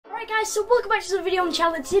Alright guys, so welcome back to the video on the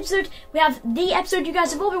channel. In this episode, we have the episode you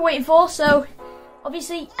guys have all been waiting for. So,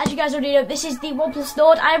 obviously, as you guys already know, this is the OnePlus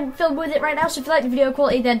Nord. I am filming with it right now, so if you like the video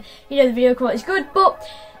quality, then you know the video quality is good. But,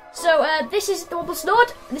 so, this is the OnePlus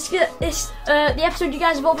Nord. This is the episode you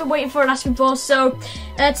guys have all been waiting for and asking for. So,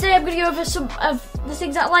 today I'm going to go over some of the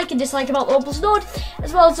things that I like and dislike about the OnePlus Nord,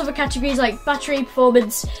 as well as other categories like battery,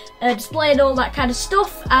 performance, display and all that kind of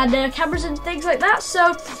stuff, and cameras and things like that.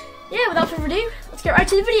 So, yeah, without further ado, let's get right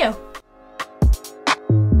to the video.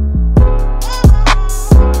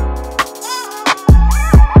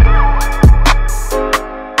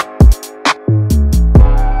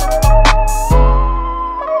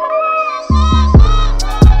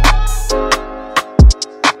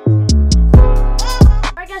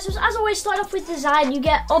 Start off with design. You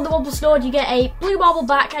get on the OnePlus Nord, you get a blue marble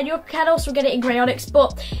back, and you can also get it in grey onyx,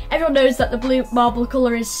 but everyone knows that the blue marble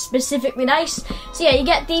colour is specifically nice. So yeah, you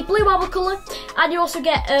get the blue marble colour, and you also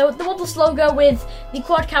get the OnePlus logo with the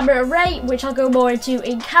quad camera array, which I'll go more into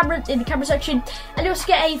in the camera section, and you also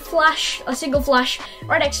get a single flash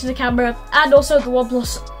right next to the camera, and also the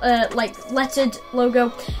OnePlus like lettered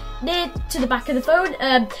logo near to the back of the phone.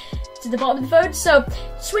 To the bottom of the phone. So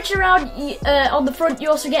switching around on the front, you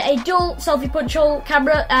also get a dual selfie punch hole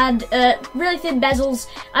camera and really thin bezels.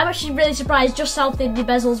 I'm actually really surprised just how thin the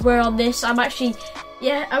bezels were on this. I'm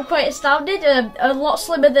quite astounded. A lot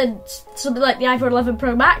slimmer than something like the iPhone 11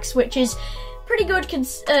 Pro Max, which is pretty good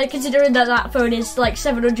considering that phone is like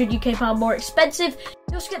 £700 UK more expensive.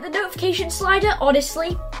 You also get the notification slider.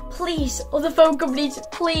 Honestly, please, other phone companies,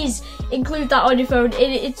 please include that on your phone.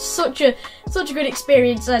 It's such a good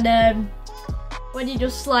experience, and when you're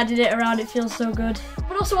just sliding it around, it feels so good.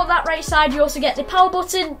 But also on that right side, you also get the power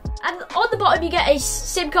button, and on the bottom you get a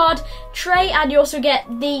SIM card tray, and you also get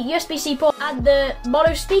the USB-C port and the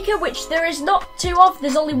mono speaker, which there is not two of,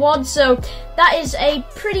 there's only one, so that is a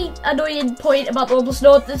pretty annoying point about the OnePlus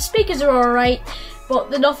Nord. The speakers are alright, but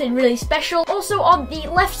they're nothing really special. Also on the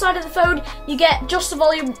left side of the phone, you get just the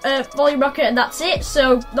volume rocker, and that's it,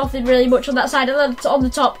 so nothing really much on that side. And then on the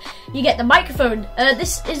top, you get the microphone.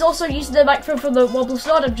 This is also using the microphone from the OnePlus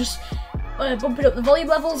Nord. I'm just bumping up the volume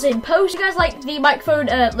levels in post. If you guys like the microphone,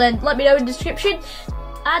 then let me know in the description.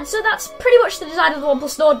 And so that's pretty much the design of the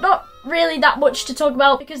OnePlus Nord. Not really that much to talk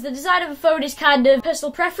about, because the design of the phone is kind of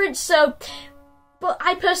personal preference, so... But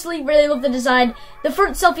I personally really love the design. The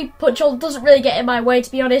front selfie punch hole doesn't really get in my way,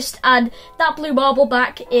 to be honest, and that blue marble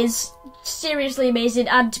back is seriously amazing,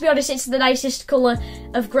 and to be honest, it's the nicest colour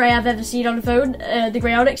of grey I've ever seen on a phone, the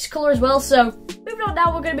grey onyx colour as well. So moving on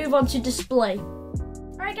now, we're going to move on to display.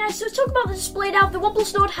 Alright guys, so let's talk about the display now. The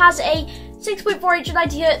OnePlus Nord has a 6.4-inch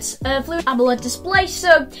 90Hz Fluid AMOLED display,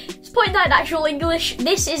 so to put that in actual English,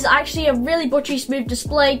 this is actually a really buttery smooth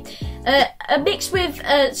display, mixed with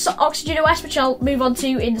Oxygen OS, which I'll move on to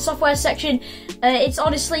in the software section. It's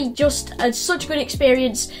honestly just such a good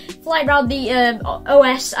experience flying around the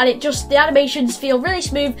OS, and the animations feel really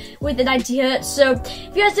smooth with the 90Hz. So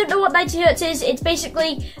if you guys don't know what 90Hz is, it's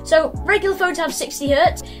basically, so regular phones have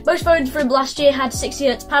 60Hz. Most phones from last year had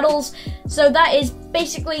 60Hz panels, so that is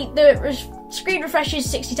basically the screen refreshes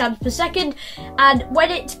 60 times per second, and when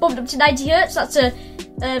it's bumped up to 90Hz, that's a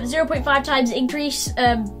 0.5 times increase.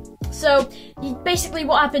 So basically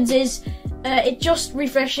what happens is it just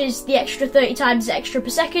refreshes the extra 30 times extra per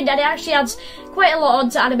second, and it actually adds quite a lot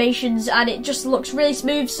onto animations, and it just looks really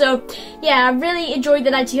smooth. So yeah, I really enjoyed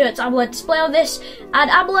the 90Hz AMOLED display on this. And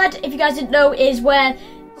AMOLED, if you guys didn't know, is where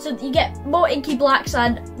you get more inky blacks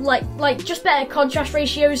and like just better contrast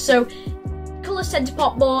ratios, so colours tend to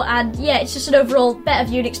pop more, and yeah, it's just an overall better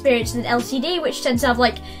viewing experience than LCD, which tends to have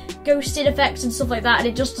like ghosted effects and stuff like that, and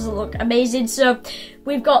it just doesn't look amazing. So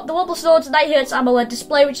we've got the OnePlus Nord's 90Hz AMOLED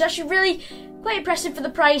display, which is actually really quite impressive for the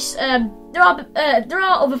price. There are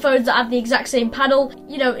other phones that have the exact same panel.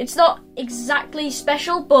 You know, it's not exactly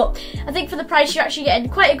special, but I think for the price you're actually getting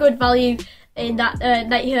quite a good value in that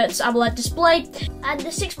 90Hz AMOLED display. And the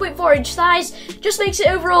 6.4-inch size just makes it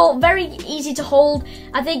overall very easy to hold.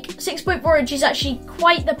 I think 6.4 inch is actually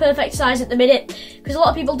quite the perfect size at the minute, because a lot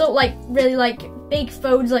of people don't really like big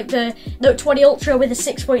phones like the Note 20 Ultra with a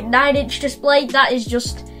 6.9-inch display. That is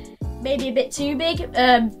just maybe a bit too big.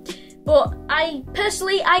 But I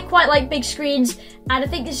personally quite like big screens, and I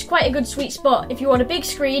think this is quite a good sweet spot if you want a big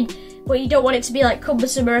screen, but you don't want it to be like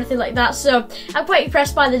cumbersome or anything like that. So I'm quite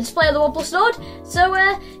impressed by the display of the OnePlus Nord. So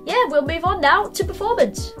yeah, we'll move on now to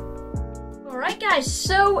performance. Alright guys,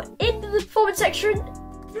 so in the performance section,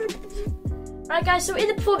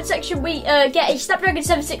 we get a Snapdragon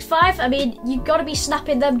 765. I mean, you gotta be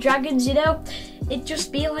snapping them dragons, you know? It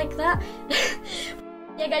just be like that.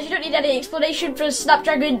 Yeah guys, you don't need any explanation for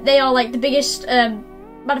Snapdragon. They are like the biggest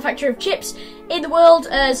manufacturer of chips in the world,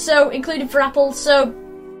 so including for Apple. So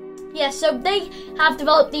yeah, so they have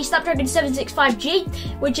developed the Snapdragon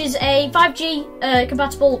 765G, which is a 5G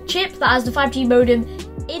compatible chip that has the 5G modem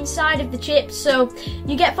inside of the chip. So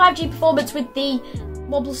you get 5G performance with the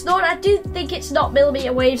OnePlus Nord. I do think it's not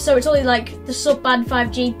millimeter wave, so it's only like the sub-band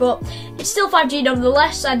 5G, but it's still 5G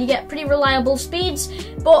nonetheless, and you get pretty reliable speeds.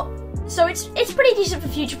 But so it's pretty decent for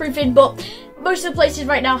future-proofing, but most of the places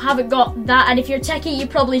right now haven't got that, and if you're a techie, you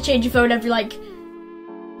probably change your phone every like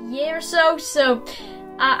year or so. So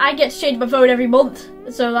I get to change my phone every month,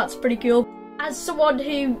 so that's pretty cool. As someone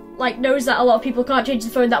who like knows that a lot of people can't change the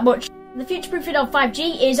phone that much, the future-proofing of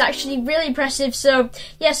 5G is actually really impressive. So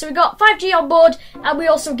yeah, so we got 5G on board, and we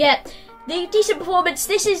also get the decent performance.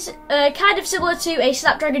 This is kind of similar to a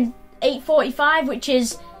Snapdragon 845, which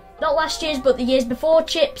is not last year's but the year's before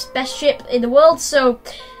chip's best chip in the world. So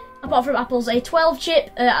apart from Apple's A12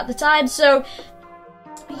 chip at the time, so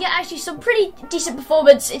you get actually some pretty decent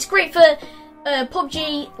performance. It's great for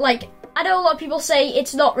PUBG. Like, I know a lot of people say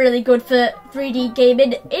it's not really good for 3D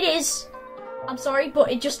gaming. It is. I'm sorry,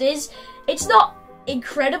 but it just is. It's not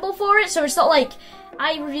incredible for it, so it's not like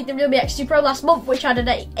I reviewed the Realme X2 Pro last month, which had an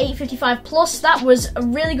 855 Plus. That was a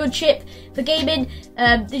really good chip for gaming.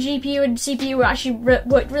 The GPU and CPU were actually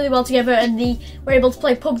worked really well together, and they were able to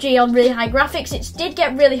play PUBG on really high graphics. It did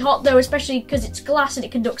get really hot though, especially because it's glass and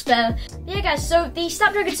it conducts better. Yeah guys, so the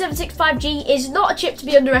Snapdragon 765G is not a chip to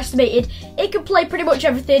be underestimated. It can play pretty much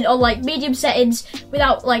everything on like medium settings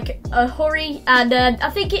without like a hurry, and I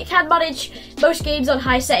think it can manage most games on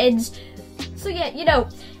high settings. So yeah, you know,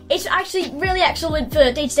 it's actually really excellent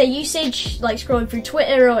for day-to-day usage, like scrolling through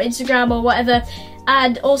Twitter or Instagram or whatever,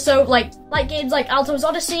 and also like games like Alto's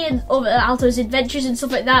Odyssey and other Alto's Adventures and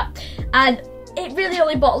stuff like that. And it really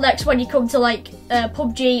only bottlenecks when you come to like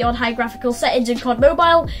PUBG on high graphical settings and COD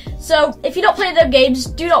Mobile. So if you're not playing them games,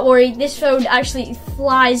 do not worry. This phone actually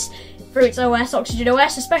flies through its OS, Oxygen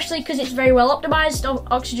OS, especially because it's very well optimized on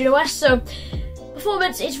Oxygen OS. So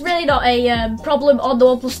performance is really not a problem on the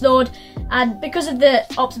OnePlus Nord, and because of the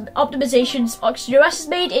optimizations Oxygen OS has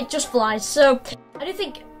made, it just flies. So I do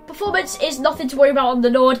think performance is nothing to worry about on the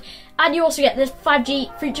Nord, and you also get the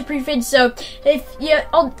 5G future-proofing. So if you're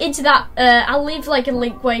into that, I'll leave like a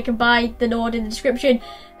link where you can buy the Nord in the description,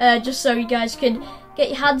 just so you guys can get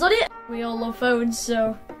your hands on it. We all love phones,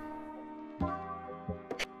 so.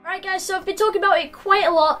 Alright guys, so I've been talking about it quite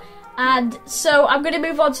a lot, and so I'm going to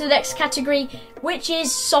move on to the next category, which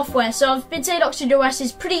is software. So I've been saying Oxygen OS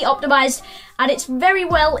is pretty optimized, and it's very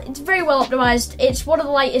well optimized. It's one of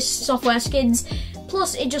the latest software skins,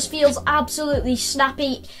 plus it just feels absolutely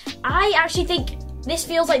snappy. I actually think this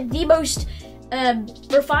feels like the most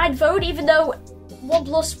refined phone, even though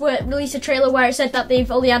OnePlus released a trailer where it said that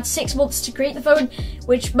they've only had 6 months to create the phone,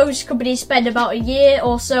 which most companies spend about a year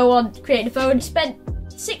or so on creating a phone. Spent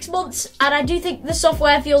 6 months, and I do think the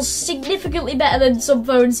software feels significantly better than some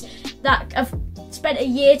phones that have spent a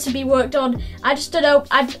year to be worked on. I just don't know,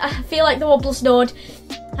 I feel like the OnePlus Nord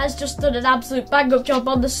has just done an absolute bang up job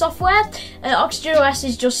on the software. Oxygen OS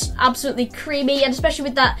is just absolutely creamy, and especially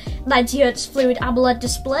with that 90Hz fluid AMOLED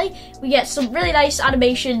display, we get some really nice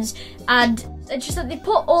animations, and it's just that they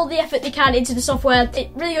put all the effort they can into the software.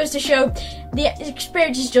 It really goes to show the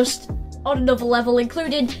experience is just on another level,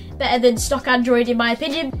 including better than stock Android in my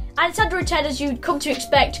opinion. And it's Android 10 as you'd come to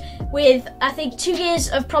expect, with I think 2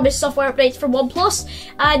 years of promised software updates from OnePlus,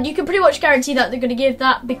 and you can pretty much guarantee that they're going to give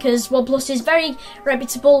that, because OnePlus is very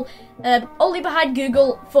reputable, only behind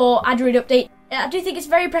Google for Android update. I do think it's a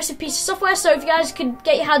very impressive piece of software, so if you guys can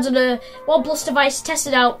get your hands on a OnePlus device, test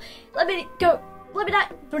it out, let me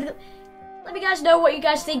guys know what you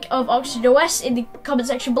guys think of Oxygen OS in the comment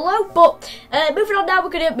section below. But moving on now, we're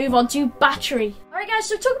going to move on to battery. Alright guys,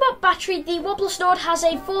 so talking about battery, the OnePlus Nord has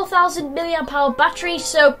a 4000 mAh battery,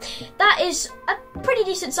 so that is a pretty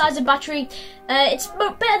decent size of battery. It's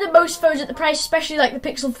better than most phones at the price, especially like the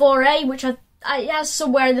Pixel 4a, which it has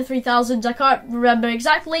somewhere in the 3000s, I can't remember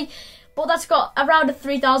exactly, but that's got around a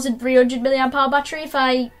 3300 mAh battery if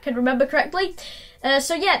I can remember correctly.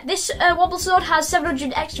 So yeah, this OnePlus Nord has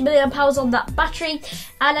 700 extra mAh on that battery,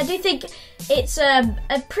 and I do think it's a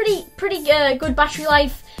pretty good battery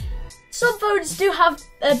life. Some phones do have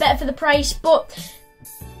better for the price, but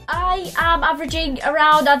I am averaging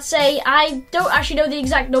around, I'd say, I don't actually know the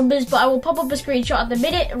exact numbers, but I will pop up a screenshot at the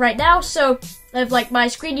minute right now, so of like my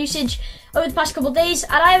screen usage over the past couple of days,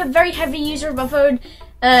 and I am a very heavy user of my phone.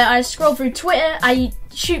 I scroll through Twitter, I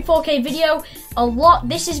shoot 4K video a lot.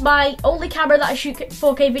 This is my only camera that I shoot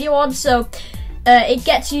 4K video on, so it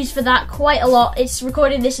gets used for that quite a lot. It's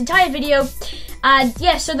recording this entire video, and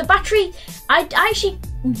yeah, so the battery, I actually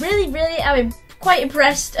really am quite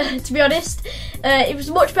impressed, to be honest. It was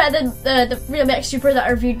much better than the Realme X2 Pro that I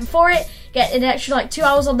reviewed before it. Get an extra like 2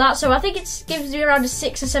 hours on that, so I think it gives me around a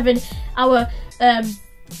 6 or 7 hour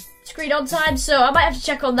screen on time, so I might have to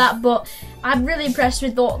check on that, but I'm really impressed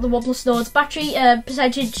with what the OnePlus Nord's battery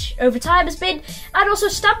percentage over time has been, and also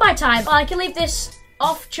standby time. I can leave this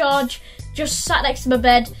off charge, just sat next to my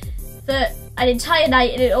bed for an entire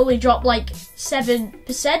night, and it only dropped like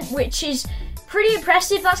 7%, which is pretty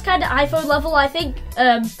impressive. That's kind of iPhone level, I think,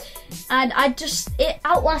 and it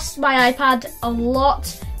outlasts my iPad a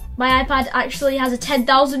lot. My iPad actually has a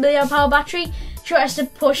 10,000 mAh battery. Sure, it has to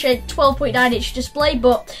push a 12.9 inch display,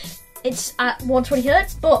 but it's at 120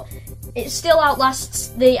 Hz, but it still outlasts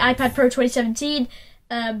the iPad Pro 2017,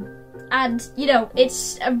 and you know,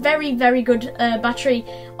 it's a very, very good battery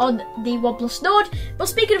on the OnePlus Nord. But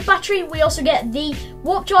speaking of battery, we also get the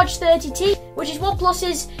Warp Charge 30T, which is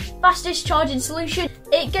OnePlus's fastest charging solution.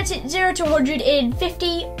 It gets it 0 to 100 in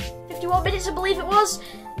 51 minutes, I believe it was.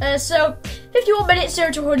 So 51 minutes,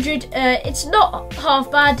 0 to 100, it's not half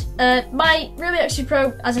bad. My Realme X2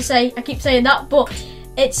 Pro, as I say, I keep saying that, but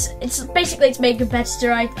it's basically its main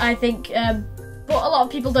competitor, I think. But a lot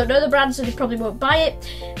of people don't know the brand, so they probably won't buy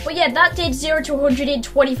it. But yeah, that did 0 to 100 in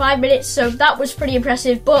 25 minutes, so that was pretty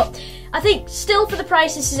impressive. But I think still for the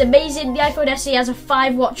price, this is amazing. The iPhone SE has a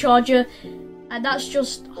 5-watt charger, and that's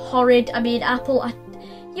just horrid. I mean, Apple,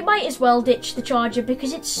 you might as well ditch the charger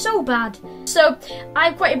because it's so bad. So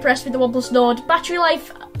I'm quite impressed with the OnePlus Nord battery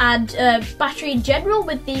life and battery in general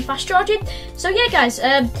with the fast charging. So yeah, guys,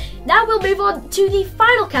 now we'll move on to the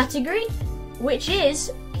final category, which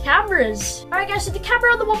is cameras. Alright guys, so the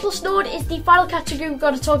camera on the OnePlus Nord is the final category we've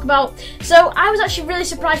got to talk about. So I was actually really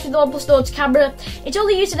surprised with the OnePlus Nord's camera. It's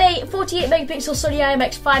only using a 48 megapixel Sony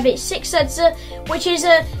IMX586 sensor, which is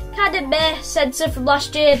a kind of meh sensor from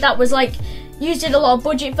last year that was like used in a lot of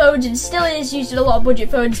budget phones and still is used in a lot of budget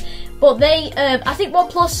phones. But they, I think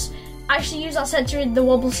OnePlus actually used that sensor in the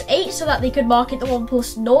OnePlus 8 so that they could market the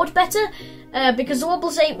OnePlus Nord better, because the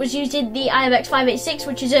OnePlus 8 was used in the IMX586,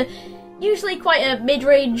 which is usually quite a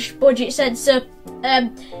mid-range budget sensor.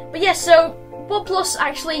 But yeah, so OnePlus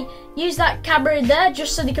actually used that camera in there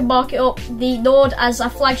just so they can market up the Nord as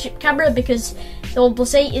a flagship camera, because the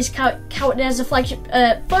OnePlus 8 is counted as a flagship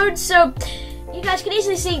phone. So you guys can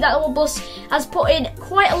easily see that the OnePlus has put in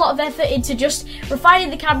quite a lot of effort into just refining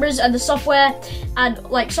the cameras and the software, and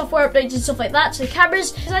like software updates and stuff like that to the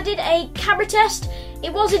cameras. Because I did a camera test,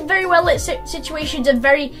 it was in very well lit situations and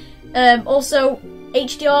very also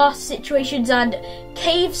HDR situations and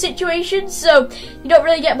cave situations, so you don't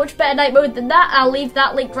really get much better night mode than that. I'll leave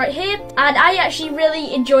that link right here. And I actually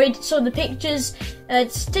really enjoyed some of the pictures.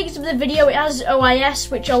 It's taking some of the video. It has OIS,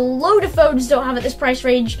 which a load of phones don't have at this price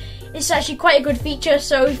range. It's actually quite a good feature,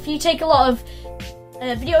 so if you take a lot of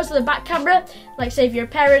videos with the back camera, like say if you're a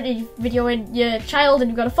parent and you're videoing your child and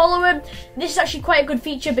you've got to follow him, this is actually quite a good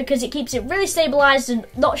feature because it keeps it really stabilized and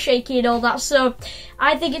not shaky and all that. So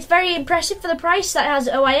I think it's very impressive for the price that it has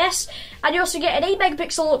OIS. And you also get an 8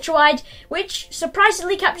 megapixel ultra wide, which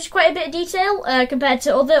surprisingly captures quite a bit of detail compared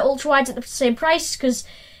to other ultra wides at the same price, because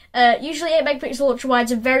usually 8 megapixel ultra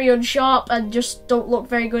wides are very unsharp and just don't look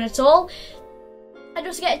very good at all. And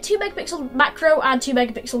also get a 2 megapixel macro and 2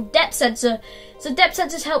 megapixel depth sensor. So depth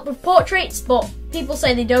sensors help with portraits, but people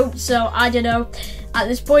say they don't, so I don't know at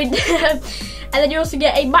this point. And then you also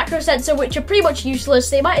get a macro sensor, which are pretty much useless.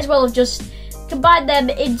 They might as well have just combined them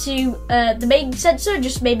into the main sensor,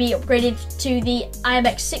 just maybe upgraded to the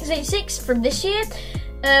IMX686 from this year.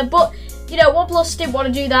 But you know, OnePlus didn't want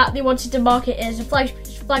to do that. They wanted to market it as a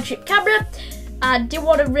flagship camera, and didn't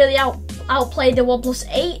want to really outplay the OnePlus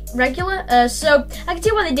 8 regular, so I can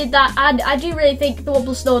see why they did that. And I do really think the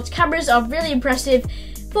OnePlus Nord's cameras are really impressive.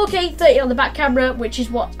 4K 30 on the back camera, which is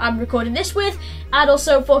what I'm recording this with, and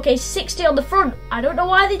also 4K 60 on the front. I don't know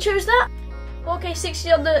why they chose that. 4K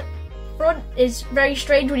 60 on the front is very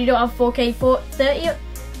strange when you don't have 4K 30,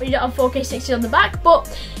 when you don't have 4K 60 on the back, but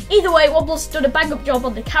either way, OnePlus done a bang up job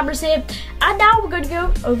on the cameras here. And now we're going to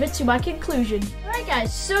go over to my conclusion. Alright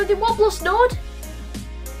guys, so the OnePlus Nord,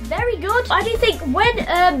 very good. I do think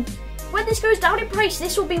when this goes down in price,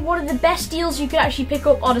 this will be one of the best deals you could actually pick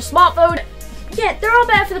up on a smartphone. Yeah, there are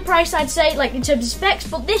better for the price, I'd say, like in terms of specs,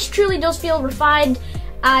 but this truly does feel refined,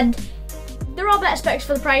 and there are better specs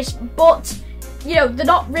for the price, but you know, they're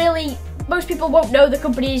not really, most people won't know the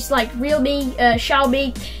companies like Realme,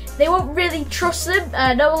 Xiaomi. They won't really trust them.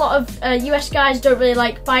 I know a lot of US guys don't really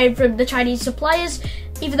like buying from the Chinese suppliers,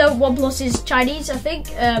 even though OnePlus is Chinese, I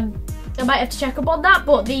think. I might have to check up on that,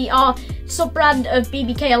 but they are sub-brand of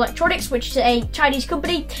BBK Electronics, which is a Chinese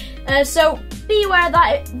company. So be aware of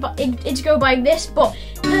that into go buying this. But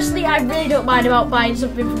Personally, I really don't mind about buying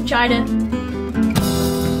something from China.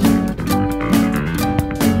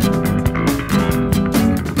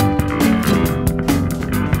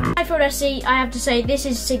 iPhone SE, I have to say, this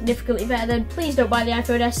is significantly better than. Please don't buy the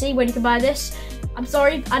iPhone SE when you can buy this. I'm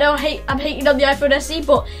sorry, I know I'm hating on the iPhone SE,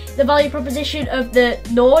 but the value proposition of the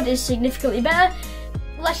Nord is significantly better.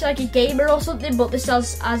 Unless you're like a gamer or something, but this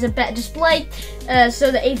has a better display, so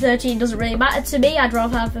the A13 doesn't really matter to me. I'd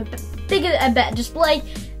rather have a bigger and better display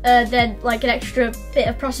than like an extra bit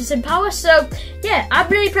of processing power. So yeah, I'm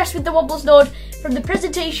really impressed with the OnePlus Nord, from the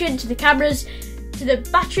presentation to the cameras to the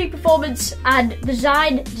battery performance and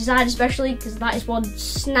design especially, because that is one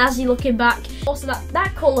snazzy looking back. Also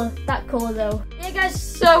that colour though. Yeah guys,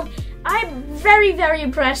 so I'm very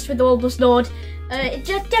impressed with the OnePlus Nord. It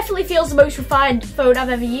definitely feels the most refined phone I've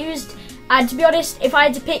ever used, and to be honest, if I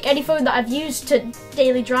had to pick any phone that I've used to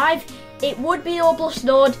daily drive, it would be the OnePlus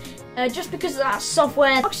Nord, just because of that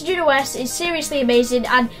software. Oxygen OS is seriously amazing,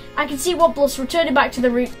 and I can see OnePlus returning back to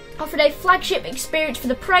the root, offering a flagship experience for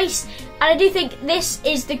the price, and I do think this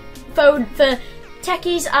is the phone for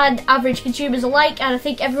techies and average consumers alike, and I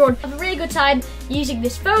think everyone will have a really good time using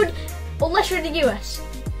this phone, unless you're in the US.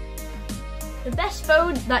 The best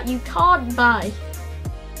phone that you can't buy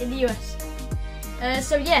in the US.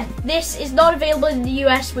 So yeah, this is not available in the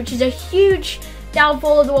US, which is a huge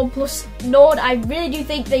downfall of the OnePlus Nord. I really do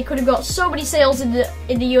think they could have got so many sales in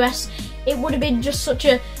the US. It would have been just such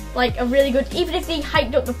a really good, even if they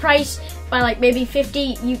hiked up the price by like maybe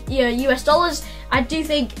 50 US dollars, I do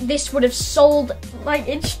think this would have sold like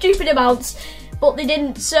in stupid amounts, but they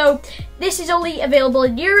didn't. So this is only available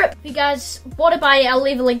in Europe. If you guys want to buy it, I'll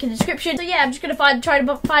leave a link in the description. So yeah, I'm just gonna try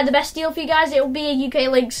to find the best deal for you guys. It will be a UK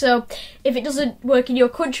link, so if it doesn't work in your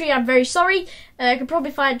country, I'm very sorry. I could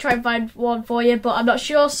probably try and find one for you, but I'm not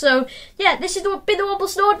sure. So yeah, this has been the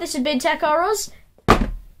OnePlus Nord. This has been Tech R Us.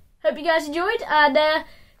 Hope you guys enjoyed, and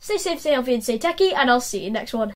stay safe, stay healthy, and stay techy, and I'll see you next one.